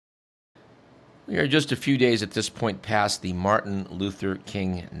We are just a few days at this point past the Martin Luther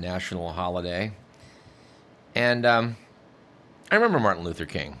King national holiday. And I remember Martin Luther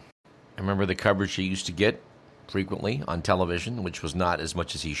King. I remember the coverage he used to get frequently on television, which was not as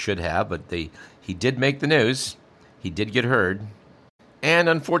much as he should have, but he did make the news. He did get heard. And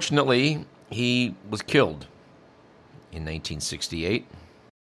unfortunately, he was killed in 1968.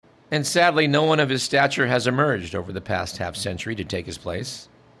 And sadly, no one of his stature has emerged over the past half century to take his place.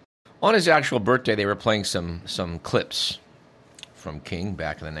 On his actual birthday, they were playing some clips from King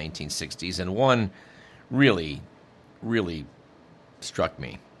back in the 1960s, and one really, really struck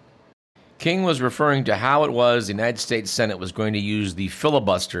me. King was referring to how it was the United States Senate was going to use the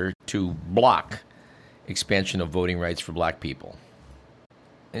filibuster to block expansion of voting rights for black people.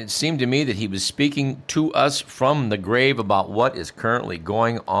 And it seemed to me that he was speaking to us from the grave about what is currently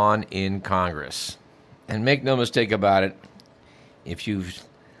going on in Congress. And make no mistake about it, if you've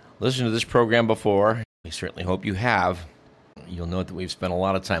listened to this program before, we certainly hope you have, you'll note that we've spent a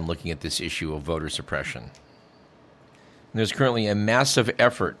lot of time looking at this issue of voter suppression. And there's currently a massive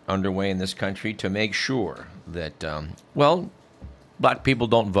effort underway in this country to make sure that, black people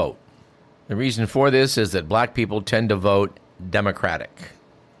don't vote. The reason for this is that black people tend to vote Democratic.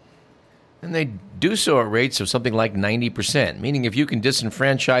 And they do so at rates of something like 90%, meaning if you can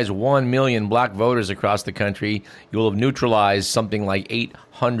disenfranchise 1 million black voters across the country, you'll have neutralized something like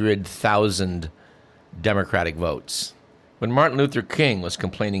 800,000 Democratic votes. When Martin Luther King was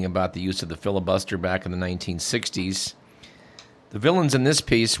complaining about the use of the filibuster back in the 1960s, the villains in this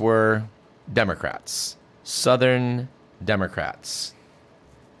piece were Democrats, Southern Democrats.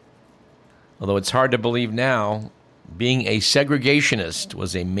 Although it's hard to believe now, being a segregationist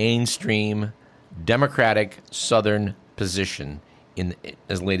was a mainstream Democratic Southern position in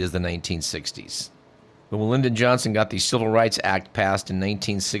as late as the 1960s. But when Lyndon Johnson got the Civil Rights Act passed in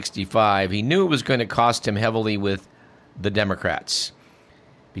 1965, he knew it was going to cost him heavily with the Democrats,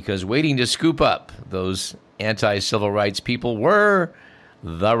 because waiting to scoop up those anti-civil rights people were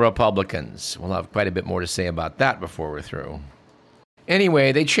the Republicans. We'll have quite a bit more to say about that before we're through.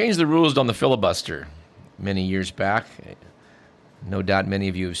 Anyway, they changed the rules on the filibuster many years back. No doubt many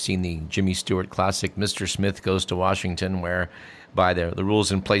of you have seen the Jimmy Stewart classic, Mr. Smith Goes to Washington, where by the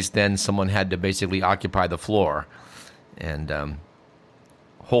rules in place then, someone had to basically occupy the floor and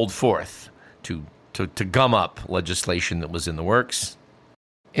hold forth to gum up legislation that was in the works.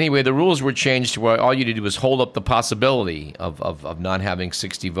 Anyway, the rules were changed to where all you did was hold up the possibility of not having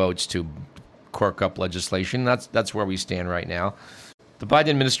 60 votes to cork up legislation. That's where we stand right now. The Biden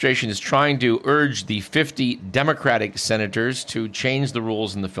administration is trying to urge the 50 Democratic senators to change the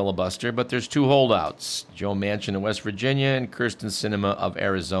rules in the filibuster, but there's two holdouts, Joe Manchin of West Virginia and Kyrsten Sinema of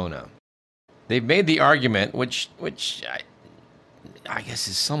Arizona. They've made the argument, which I guess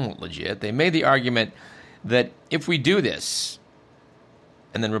is somewhat legit. They made the argument that if we do this,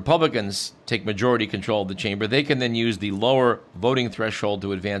 and then Republicans take majority control of the chamber, they can then use the lower voting threshold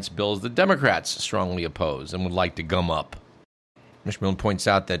to advance bills that Democrats strongly oppose and would like to gum up. Mr. Milne points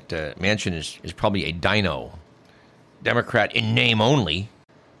out that Manchin is probably a dino, Democrat in name only.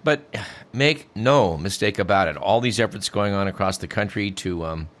 But make no mistake about it, all these efforts going on across the country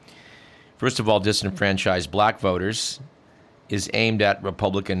to, first of all, disenfranchise black voters is aimed at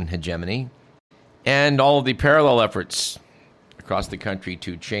Republican hegemony. And all of the parallel efforts across the country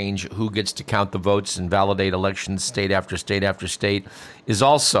to change who gets to count the votes and validate elections state after state after state is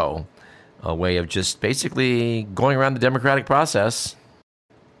also a way of just basically going around the democratic process.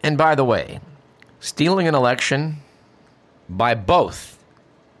 And by the way, stealing an election by both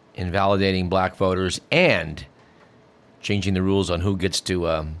invalidating black voters and changing the rules on who gets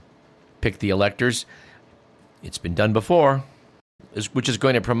to pick the electors, it's been done before, which is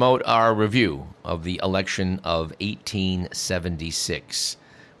going to promote our review of the election of 1876,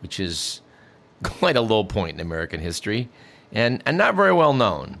 which is quite a low point in American history and not very well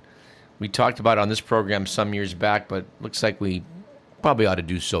known. We talked about it on this program some years back, but looks like we probably ought to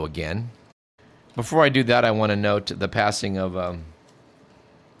do so again. Before I do that, I want to note the passing of a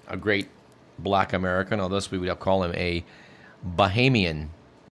great black American, although we would call him a Bahamian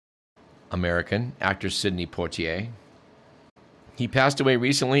American, actor Sidney Poitier. He passed away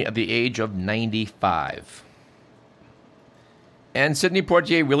recently at the age of 95. And Sidney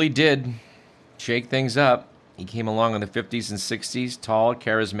Poitier really did shake things up. He came along in the 50s and 60s, tall,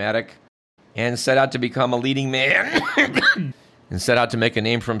 charismatic, and set out to become a leading man and set out to make a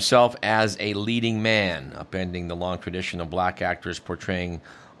name for himself as a leading man, upending the long tradition of black actors portraying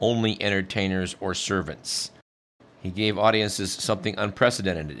only entertainers or servants. He gave audiences something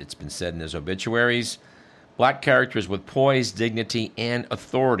unprecedented, it's been said in his obituaries: black characters with poise, dignity, and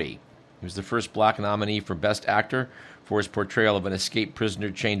authority. He was the first black nominee for Best Actor for his portrayal of an escaped prisoner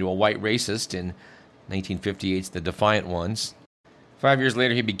chained to a white racist in 1958's The Defiant Ones. 5 years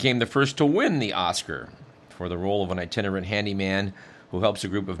later, he became the first to win the Oscar for the role of an itinerant handyman who helps a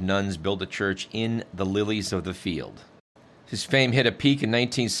group of nuns build a church in the lilies of the field. His fame hit a peak in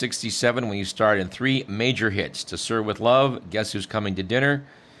 1967 when he starred in 3 major hits: To Sir with Love, Guess Who's Coming to Dinner,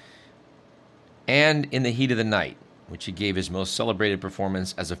 and In the Heat of the Night, which he gave his most celebrated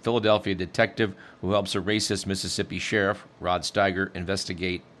performance as a Philadelphia detective who helps a racist Mississippi sheriff, Rod Steiger,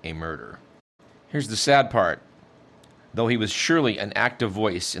 investigate a murder. Here's the sad part. Though he was surely an active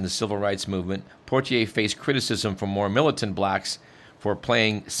voice in the civil rights movement, Portier faced criticism from more militant blacks for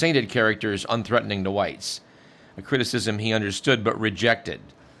playing sainted characters unthreatening to whites, a criticism he understood but rejected.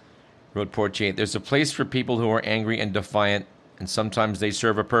 Wrote Portier, "There's a place for people who are angry and defiant, and sometimes they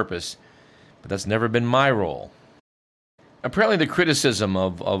serve a purpose, but that's never been my role." Apparently the criticism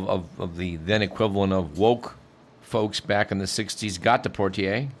of the then equivalent of woke folks back in the 60s got to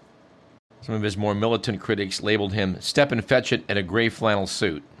Portier. Some of his more militant critics labeled him "step and fetch it" in a gray flannel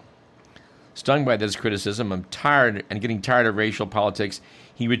suit. Stung by this criticism and getting tired of racial politics,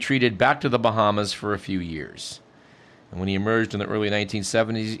 he retreated back to the Bahamas for a few years. And when he emerged in the early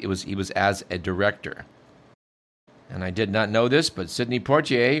 1970s, he was as a director. And I did not know this, but Sidney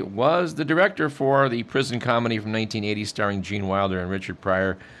Poitier was the director for the prison comedy from 1980 starring Gene Wilder and Richard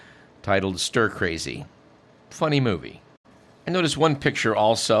Pryor titled Stir Crazy. Funny movie. I noticed one picture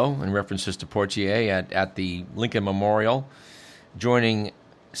also, in references to Portier, at the Lincoln Memorial, joining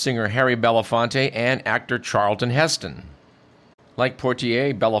singer Harry Belafonte and actor Charlton Heston. Like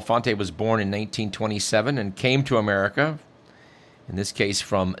Portier, Belafonte was born in 1927 and came to America, in this case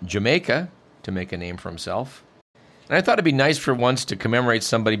from Jamaica, to make a name for himself. And I thought it'd be nice for once to commemorate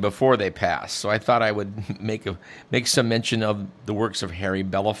somebody before they pass, so I thought I would make some mention of the works of Harry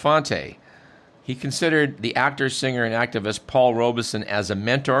Belafonte. He considered the actor, singer, and activist Paul Robeson as a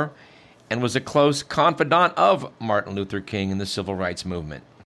mentor and was a close confidant of Martin Luther King in the civil rights movement.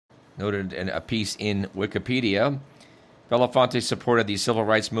 Noted in a piece in Wikipedia, Belafonte supported the civil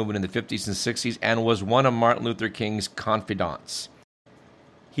rights movement in the 50s and 60s and was one of Martin Luther King's confidants.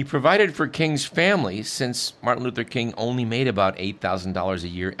 He provided for King's family since Martin Luther King only made about $8,000 a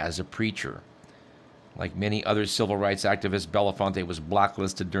year as a preacher. Like many other civil rights activists, Belafonte was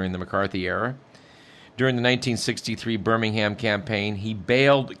blacklisted during the McCarthy era. During the 1963 Birmingham campaign, he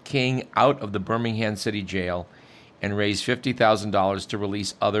bailed King out of the Birmingham City Jail and raised $50,000 to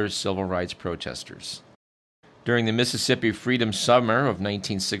release other civil rights protesters. During the Mississippi Freedom Summer of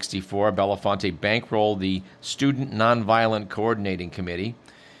 1964, Belafonte bankrolled the Student Nonviolent Coordinating Committee.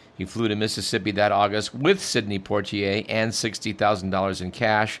 He flew to Mississippi that August with Sidney Poitier and $60,000 in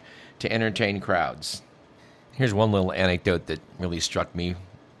cash to entertain crowds. Here's one little anecdote that really struck me,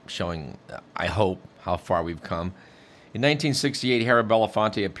 showing, I hope, how far we've come. In 1968, Harry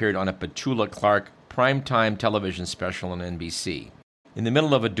Belafonte appeared on a Petula Clark primetime television special on NBC. In the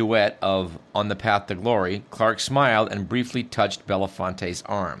middle of a duet of On the Path to Glory, Clark smiled and briefly touched Belafonte's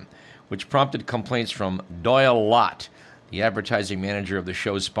arm, which prompted complaints from Doyle Lott, the advertising manager of the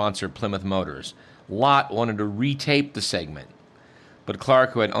show's sponsor, Plymouth Motors. Lott wanted to retape the segment, but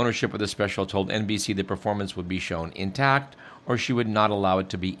Clark, who had ownership of the special, told NBC the performance would be shown intact or she would not allow it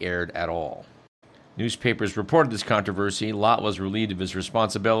to be aired at all. Newspapers reported this controversy. Lott was relieved of his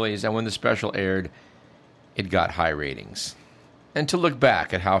responsibilities, and when the special aired, it got high ratings. And to look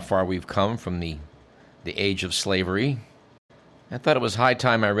back at how far we've come from the age of slavery, I thought it was high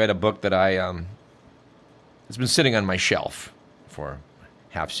time I read a book that it's been sitting on my shelf for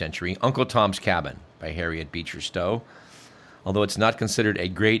half century, Uncle Tom's Cabin by Harriet Beecher Stowe. Although it's not considered a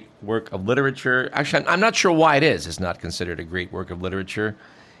great work of literature, actually, I'm not sure why it is. It's not considered a great work of literature,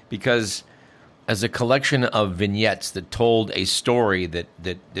 because as a collection of vignettes that told a story that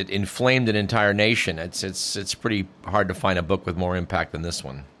inflamed an entire nation, it's pretty hard to find a book with more impact than this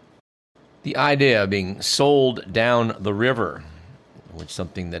one. The idea of being sold down the river, which is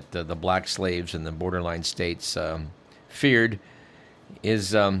something that the black slaves in the borderline states feared,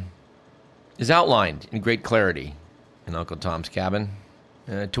 is outlined in great clarity in Uncle Tom's Cabin,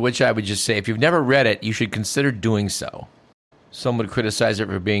 to which I would just say, if you've never read it, you should consider doing so. Some would criticize it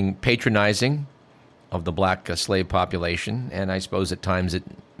for being patronizing of the black slave population, and I suppose at times it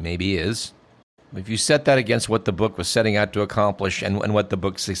maybe is. If you set that against what the book was setting out to accomplish and what the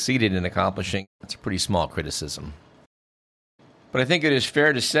book succeeded in accomplishing, it's a pretty small criticism. But I think it is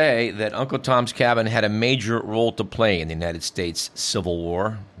fair to say that Uncle Tom's Cabin had a major role to play in the United States Civil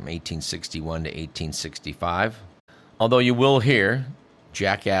War from 1861 to 1865. Although you will hear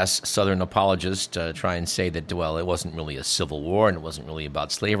jackass Southern apologists try and say that, well, it wasn't really a civil war and it wasn't really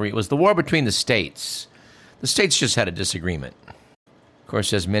about slavery. It was the war between the states. The states just had a disagreement. Of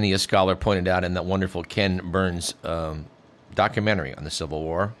course, as many a scholar pointed out in that wonderful Ken Burns documentary on the Civil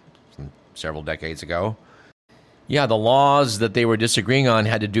War from several decades ago, yeah, the laws that they were disagreeing on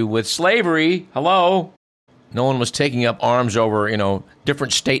had to do with slavery. Hello? No one was taking up arms over,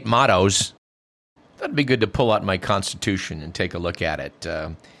 different state mottos. That'd be good to pull out my Constitution and take a look at it.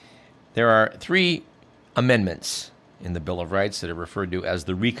 There are 3 amendments in the Bill of Rights that are referred to as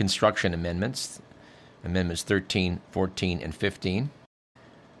the Reconstruction Amendments, Amendments 13, 14, and 15.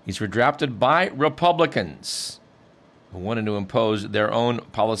 These were drafted by Republicans who wanted to impose their own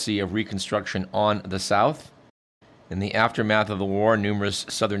policy of Reconstruction on the South. In the aftermath of the war, numerous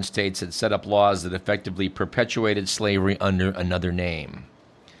Southern states had set up laws that effectively perpetuated slavery under another name.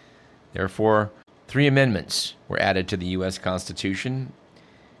 Therefore, 3 amendments were added to the U.S. Constitution.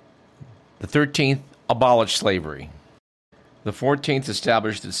 The 13th abolished slavery. The 14th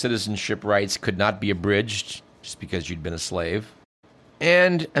established that citizenship rights could not be abridged just because you'd been a slave.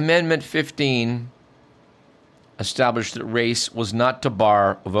 And Amendment 15 established that race was not to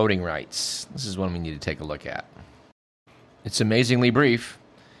bar voting rights. This is one we need to take a look at. It's amazingly brief.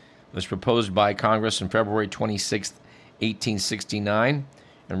 It was proposed by Congress on February 26, 1869,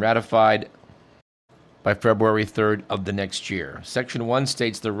 and ratified by February 3rd of the next year. Section 1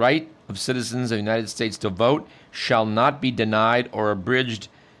 states the right of citizens of the United States to vote shall not be denied or abridged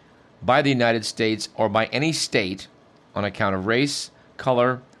by the United States or by any state on account of race,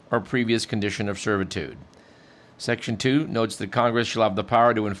 color, or previous condition of servitude. Section 2 notes that Congress shall have the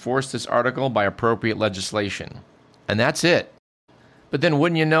power to enforce this article by appropriate legislation. And that's it. But then,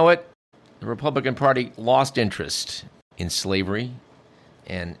 wouldn't you know it, the Republican Party lost interest in slavery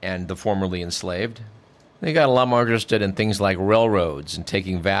and the formerly enslaved. They got a lot more interested in things like railroads and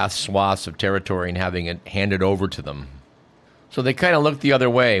taking vast swaths of territory and having it handed over to them. So they kind of looked the other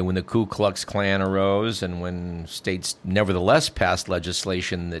way when the Ku Klux Klan arose and when states nevertheless passed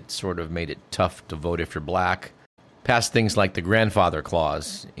legislation that sort of made it tough to vote if you're black. Passed things like the grandfather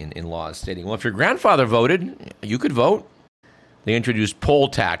clause in laws stating, well, if your grandfather voted, you could vote. They introduced poll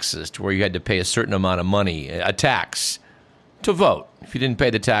taxes to where you had to pay a certain amount of money, a tax, to vote. If you didn't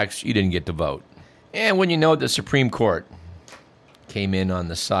pay the tax, you didn't get to vote. And when you know the Supreme Court came in on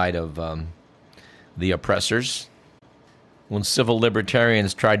the side of the oppressors, when civil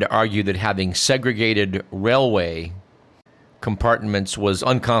libertarians tried to argue that having segregated railway compartments was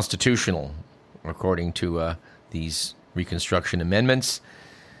unconstitutional, according to these Reconstruction Amendments,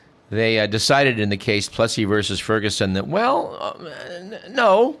 they decided in the case Plessy versus Ferguson that,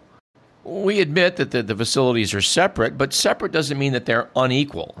 no, we admit that the facilities are separate, but separate doesn't mean that they're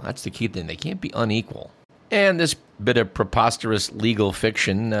unequal. That's the key thing. They can't be unequal. And this bit of preposterous legal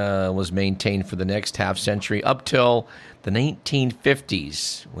fiction was maintained for the next half century up till the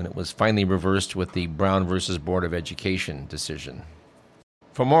 1950s, when it was finally reversed with the Brown versus Board of Education decision.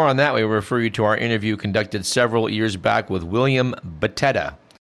 For more on that, we refer you to our interview conducted several years back with William Batetta,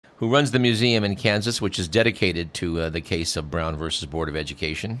 who runs the museum in Kansas, which is dedicated to the case of Brown versus Board of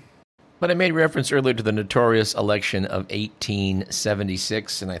Education. But I made reference earlier to the notorious election of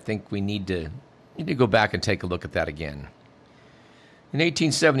 1876, and I think we need to go back and take a look at that again. In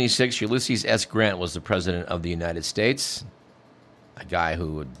 1876, Ulysses S. Grant was the President of the United States, a guy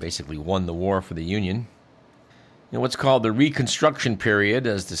who had basically won the war for the Union. In what's called the Reconstruction period,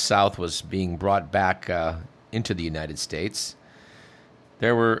 as the South was being brought back into the United States,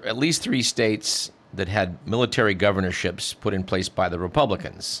 there were at least 3 states that had military governorships put in place by the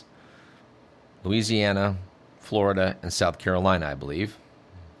Republicans: Louisiana, Florida, and South Carolina, I believe.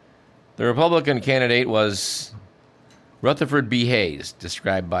 The Republican candidate was Rutherford B. Hayes,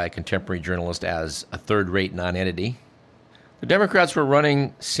 described by a contemporary journalist as a third-rate nonentity. The Democrats were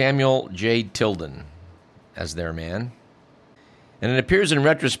running Samuel J. Tilden as their man, and it appears in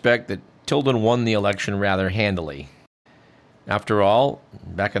retrospect that Tilden won the election rather handily. After all,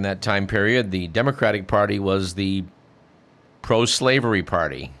 back in that time period, the Democratic Party was the pro-slavery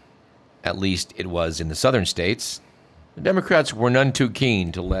party. At least it was in the southern states. The Democrats were none too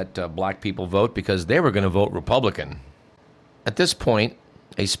keen to let black people vote because they were going to vote Republican. At this point,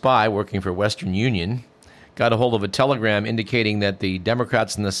 a spy working for Western Union got a hold of a telegram indicating that the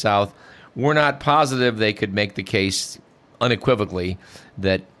Democrats in the South were not positive they could make the case unequivocally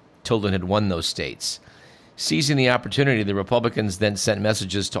that Tilden had won those states. Seizing the opportunity, the Republicans then sent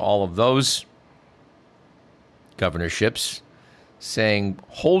messages to all of those governorships saying,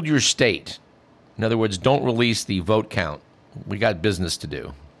 hold your state. In other words, don't release the vote count. We got business to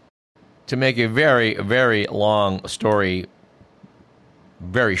do. To make a very, very long story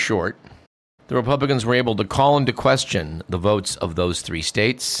very short. The Republicans were able to call into question the votes of those 3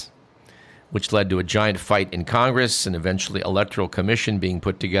 states, which led to a giant fight in Congress and eventually electoral commission being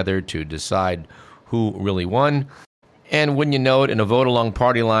put together to decide who really won. And wouldn't you know it, in a vote along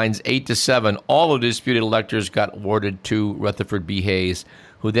party lines, 8-7, all of the disputed electors got awarded to Rutherford B. Hayes,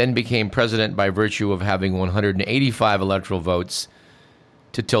 who then became president by virtue of having 185 electoral votes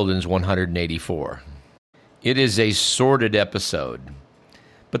to Tilden's 184. It is a sordid episode.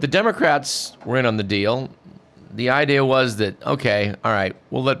 But the Democrats were in on the deal. The idea was that, okay, all right,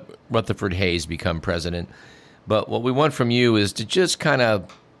 we'll let Rutherford Hayes become president, but what we want from you is to just kind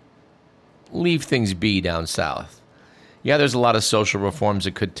of leave things be down south. Yeah, there's a lot of social reforms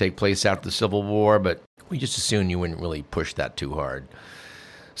that could take place after the Civil War, but we just assumed you wouldn't really push that too hard.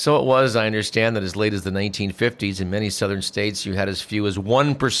 So it was, I understand, that as late as the 1950s, in many southern states, you had as few as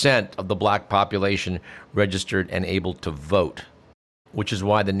 1% of the black population registered and able to vote, which is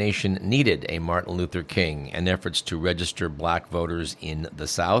why the nation needed a Martin Luther King and efforts to register black voters in the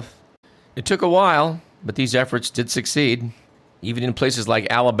South. It took a while, but these efforts did succeed, even in places like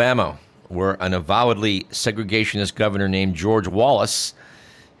Alabama, where an avowedly segregationist governor named George Wallace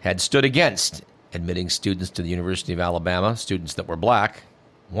had stood against admitting students to the University of Alabama, students that were black.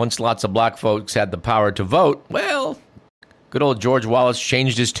 Once lots of black folks had the power to vote, well, good old George Wallace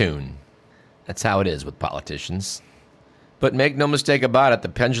changed his tune. That's how it is with politicians. But make no mistake about it, the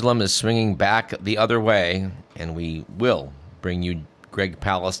pendulum is swinging back the other way, and we will bring you Greg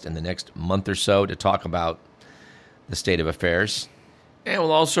Palast in the next month or so to talk about the state of affairs. And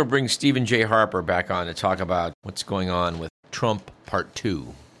we'll also bring Stephen J. Harper back on to talk about what's going on with Trump Part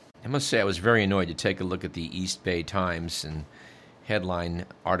 2. I must say I was very annoyed to take a look at the East Bay Times and headline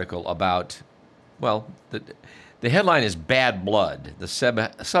article about, well, the headline is Bad Blood. The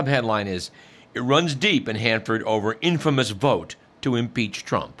subheadline is, It runs deep in Hanford over infamous vote to impeach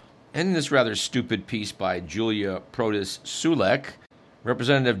Trump. And in this rather stupid piece by Julia Protis Sulek,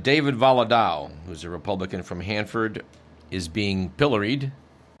 Representative David Valadao, who's a Republican from Hanford, is being pilloried.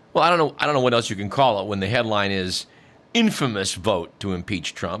 Well, I don't know what else you can call it when the headline is infamous vote to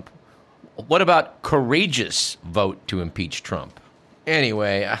impeach Trump. What about courageous vote to impeach Trump?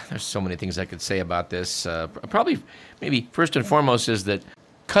 Anyway, there's so many things I could say about this. Maybe first and foremost is that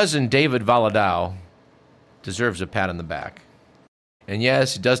cousin David Valadao deserves a pat on the back. And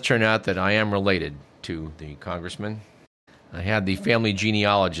yes, it does turn out that I am related to the congressman. I had the family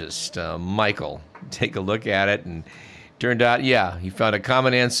genealogist, Michael, take a look at it, and turned out, yeah, he found a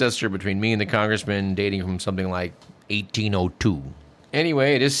common ancestor between me and the congressman dating from something like 1802.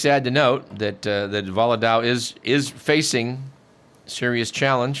 Anyway, it is sad to note that Valadao is facing serious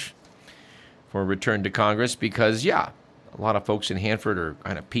challenge for a return to Congress because, yeah, a lot of folks in Hanford are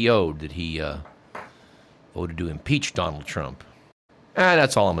kind of PO'd that he voted to impeach Donald Trump. And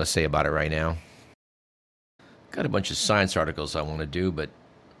that's all I'm going to say about it right now. Got a bunch of science articles I want to do, but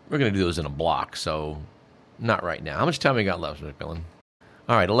we're going to do those in a block, so not right now. How much time we got left, McMillan?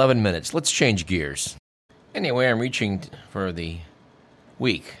 All right, 11 minutes. Let's change gears. Anyway, I'm reaching for the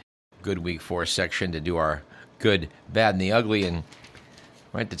Good Week 4 section to do our good, bad, and the ugly. And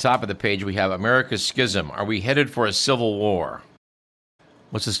right at the top of the page, we have America's Schism. Are we headed for a civil war?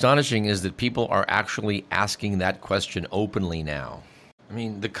 What's astonishing is that people are actually asking that question openly now. I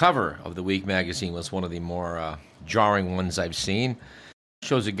mean, the cover of the Week magazine was one of the more jarring ones I've seen. It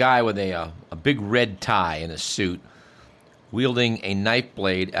shows a guy with a big red tie and a suit wielding a knife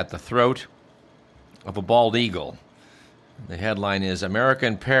blade at the throat of a bald eagle. The headline is, America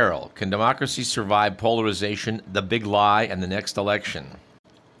in Peril. Can democracy survive polarization, the big lie, and the next election?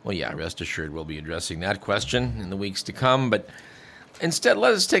 Well, yeah, rest assured we'll be addressing that question in the weeks to come, but instead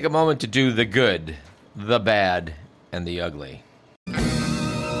let us take a moment to do the good, the bad, and the ugly.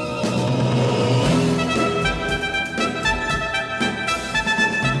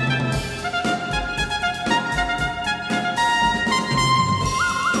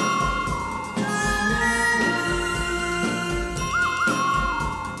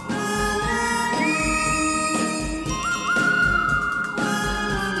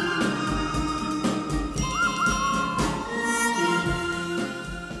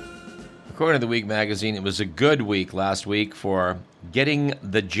 According to the Week magazine, it was a good week last week for getting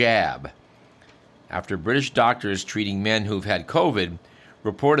the jab, after British doctors treating men who've had COVID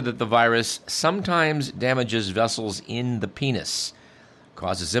reported that the virus sometimes damages vessels in the penis,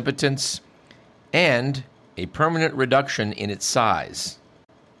 causes impotence, and a permanent reduction in its size.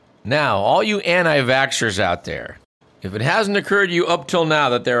 Now, all you anti-vaxxers out there, if it hasn't occurred to you up till now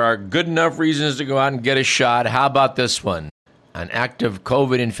that there are good enough reasons to go out and get a shot, how about this one? An active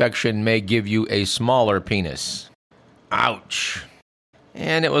COVID infection may give you a smaller penis. Ouch.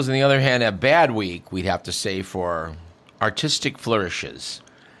 And it was, on the other hand, a bad week, we'd have to say, for artistic flourishes.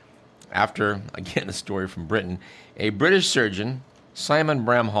 After, again, a story from Britain, a British surgeon, Simon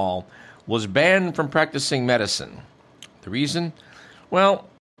Bramhall, was banned from practicing medicine. The reason? Well,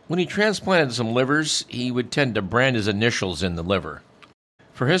 when he transplanted some livers, he would tend to brand his initials in the liver.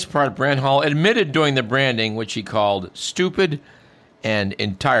 For his part, Bramhall admitted doing the branding, which he called stupid and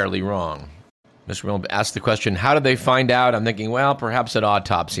entirely wrong. Mr. Will asked the question, how did they find out? I'm thinking, well, perhaps at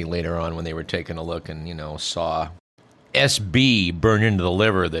autopsy later on when they were taking a look and, saw SB burn into the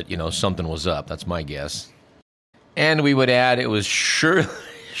liver that, something was up. That's my guess. And we would add it was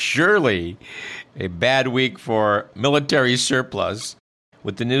surely a bad week for military surplus,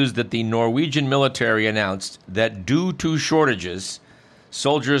 with the news that the Norwegian military announced that due to shortages,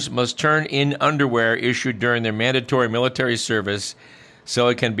 soldiers must turn in underwear issued during their mandatory military service so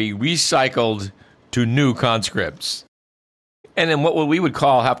it can be recycled to new conscripts. And then what we would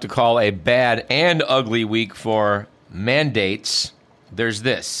have to call a bad and ugly week for mandates, there's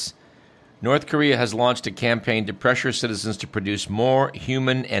this. North Korea has launched a campaign to pressure citizens to produce more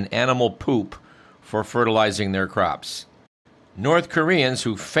human and animal poop for fertilizing their crops. North Koreans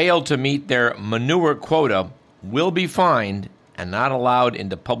who fail to meet their manure quota will be fined and not allowed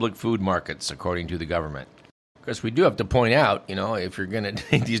into public food markets, according to the government. Of course, we do have to point out, if you're going to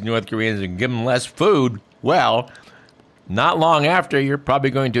take these North Koreans and give them less food, well, not long after, you're probably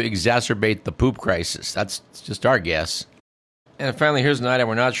going to exacerbate the poop crisis. That's just our guess. And finally, here's an item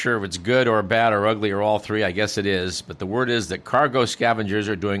we're not sure if it's good or bad or ugly or all three. I guess it is. But the word is that cargo scavengers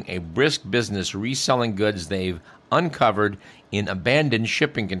are doing a brisk business reselling goods they've uncovered in abandoned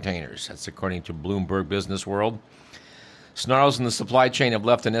shipping containers. That's according to Bloomberg Business World. Snarls in the supply chain have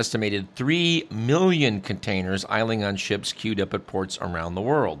left an estimated 3 million containers idling on ships queued up at ports around the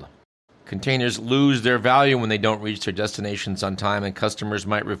world. Containers lose their value when they don't reach their destinations on time, and customers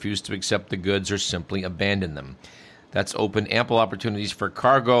might refuse to accept the goods or simply abandon them. That's opened ample opportunities for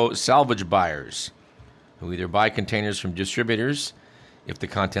cargo salvage buyers, who either buy containers from distributors, if the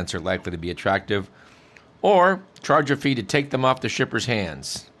contents are likely to be attractive, or charge a fee to take them off the shipper's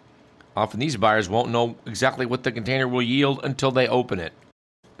hands. Often these buyers won't know exactly what the container will yield until they open it.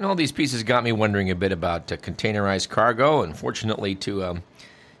 And all these pieces got me wondering a bit about containerized cargo, and fortunately to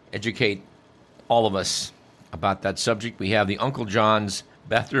educate all of us about that subject, we have the Uncle John's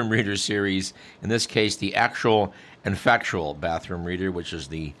Bathroom Reader series, in this case the Actual and Factual Bathroom Reader, which is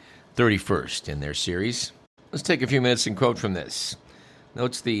the 31st in their series. Let's take a few minutes and quote from this.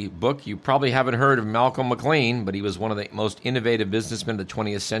 Notes the book. You probably haven't heard of Malcolm McLean, but he was one of the most innovative businessmen of the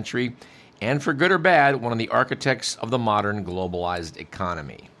 20th century, and for good or bad, one of the architects of the modern globalized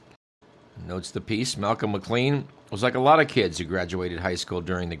economy. Notes the piece. Malcolm McLean was like a lot of kids who graduated high school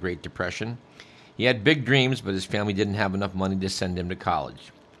during the Great Depression. He had big dreams, but his family didn't have enough money to send him to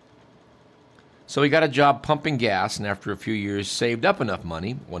college. So he got a job pumping gas, and after a few years saved up enough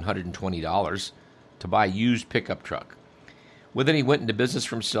money, $120, to buy a used pickup truck. With it, he went into business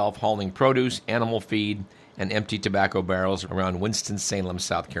for himself, hauling produce, animal feed, and empty tobacco barrels around Winston-Salem,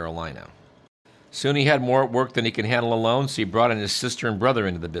 South Carolina. Soon he had more work than he could handle alone, so he brought in his sister and brother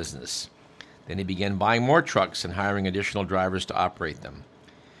into the business. Then he began buying more trucks and hiring additional drivers to operate them.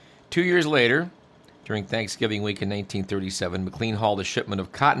 2 years later, during Thanksgiving week in 1937, McLean hauled a shipment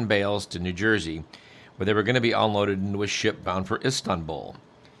of cotton bales to New Jersey, where they were going to be unloaded into a ship bound for Istanbul.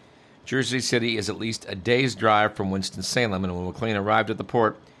 Jersey City is at least a day's drive from Winston-Salem, and when McLean arrived at the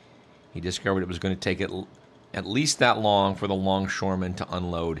port, he discovered it was going to take at least that long for the longshoreman to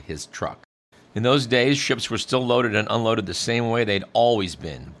unload his truck. In those days, ships were still loaded and unloaded the same way they'd always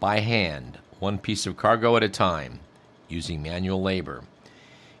been, by hand, one piece of cargo at a time, using manual labor.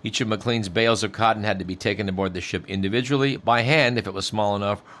 Each of McLean's bales of cotton had to be taken aboard the ship individually, by hand if it was small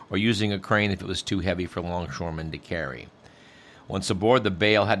enough, or using a crane if it was too heavy for longshoremen to carry. Once aboard, the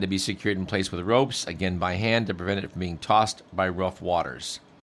bale had to be secured in place with ropes, again by hand, to prevent it from being tossed by rough waters.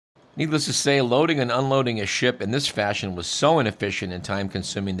 Needless to say, loading and unloading a ship in this fashion was so inefficient and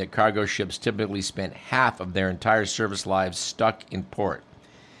time-consuming that cargo ships typically spent half of their entire service lives stuck in port.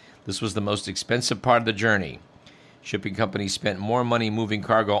 This was the most expensive part of the journey. Shipping companies spent more money moving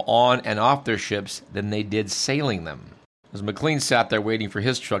cargo on and off their ships than they did sailing them. As McLean sat there waiting for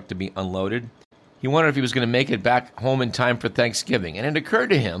his truck to be unloaded, he wondered if he was going to make it back home in time for Thanksgiving, and it occurred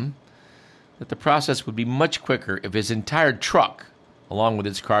to him that the process would be much quicker if his entire truck, along with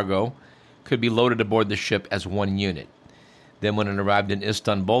its cargo, could be loaded aboard the ship as one unit. Then when it arrived in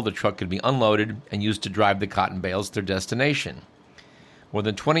Istanbul, the truck could be unloaded and used to drive the cotton bales to their destination. More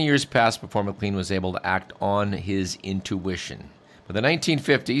than 20 years passed before McLean was able to act on his intuition. By the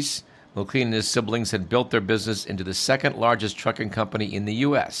 1950s, McLean and his siblings had built their business into the second largest trucking company in the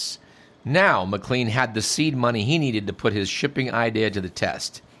U.S. Now, McLean had the seed money he needed to put his shipping idea to the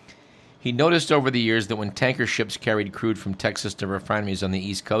test. He noticed over the years that when tanker ships carried crude from Texas to refineries on the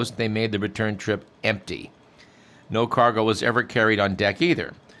East Coast, they made the return trip empty. No cargo was ever carried on deck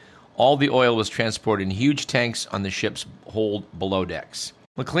either. All the oil was transported in huge tanks on the ship's hold below decks.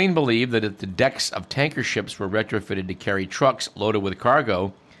 McLean believed that if the decks of tanker ships were retrofitted to carry trucks loaded with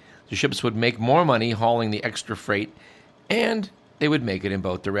cargo, the ships would make more money hauling the extra freight, and they would make it in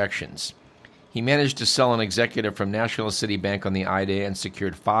both directions. He managed to sell an executive from National City Bank on the idea and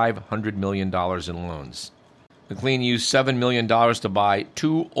secured $500 million in loans. McLean used $7 million to buy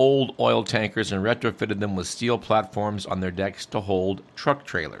 2 old oil tankers and retrofitted them with steel platforms on their decks to hold truck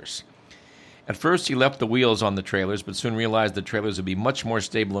trailers. At first, he left the wheels on the trailers, but soon realized the trailers would be much more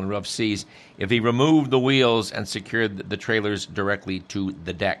stable in rough seas if he removed the wheels and secured the trailers directly to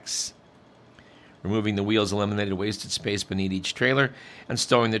the decks. Removing the wheels eliminated wasted space beneath each trailer, and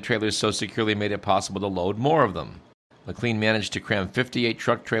stowing the trailers so securely made it possible to load more of them. McLean managed to cram 58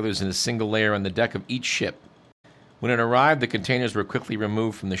 truck trailers in a single layer on the deck of each ship. When it arrived, the containers were quickly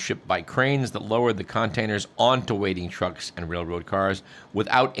removed from the ship by cranes that lowered the containers onto waiting trucks and railroad cars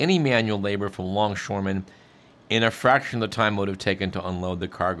without any manual labor from longshoremen in a fraction of the time it would have taken to unload the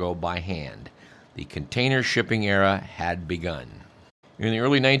cargo by hand. The container shipping era had begun. In the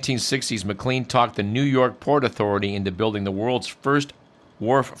early 1960s, McLean talked the New York Port Authority into building the world's first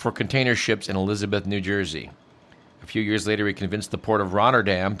wharf for container ships in Elizabeth, New Jersey. A few years later, he convinced the port of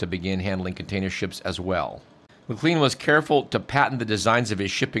Rotterdam to begin handling container ships as well. McLean was careful to patent the designs of his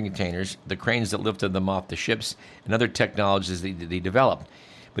shipping containers, the cranes that lifted them off the ships, and other technologies that he developed.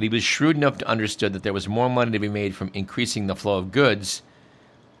 But he was shrewd enough to understand that there was more money to be made from increasing the flow of goods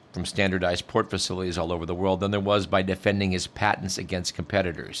from standardized port facilities all over the world than there was by defending his patents against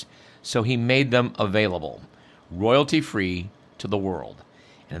competitors. So he made them available, royalty-free, to the world,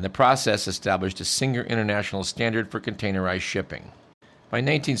 and in the process established a single international standard for containerized shipping. By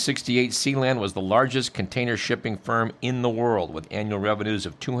 1968, Sealand was the largest container shipping firm in the world, with annual revenues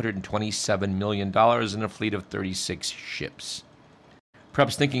of $227 million and a fleet of 36 ships.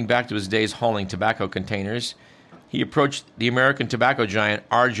 Perhaps thinking back to his days hauling tobacco containers, he approached the American tobacco giant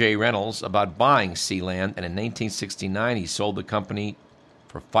R.J. Reynolds about buying Sealand, and in 1969 he sold the company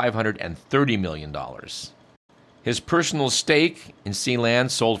for $530 million. His personal stake in Sealand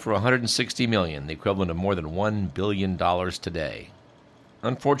sold for $160 million, the equivalent of more than $1 billion today.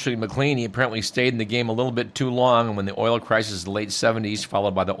 Unfortunately, McLean, he apparently stayed in the game a little bit too long, and when the oil crisis of the late 70s,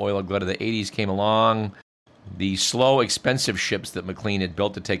 followed by the oil glut of the 80s, came along, the slow, expensive ships that McLean had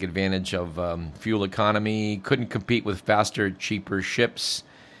built to take advantage of fuel economy couldn't compete with faster, cheaper ships,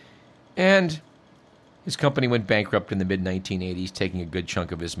 and his company went bankrupt in the mid-1980s, taking a good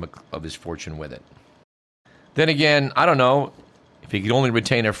chunk of his fortune with it. Then again, I don't know, if he could only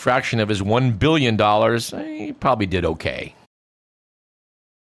retain a fraction of his $1 billion, he probably did okay.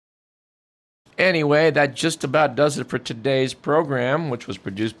 Anyway, that just about does it for today's program, which was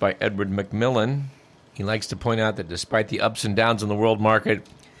produced by Edward McMillan. He likes to point out that despite the ups and downs in the world market,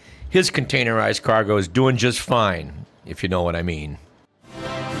 his containerized cargo is doing just fine, if you know what I mean.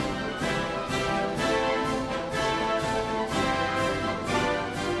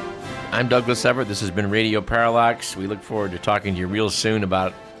 I'm Douglas Everett. This has been Radio Parallax. We look forward to talking to you real soon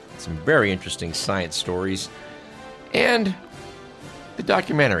about some very interesting science stories and the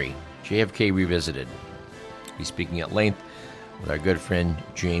documentary, JFK Revisited. We'll be speaking at length with our good friend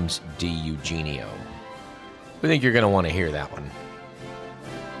James D. Eugenio. We think you're going to want to hear that one.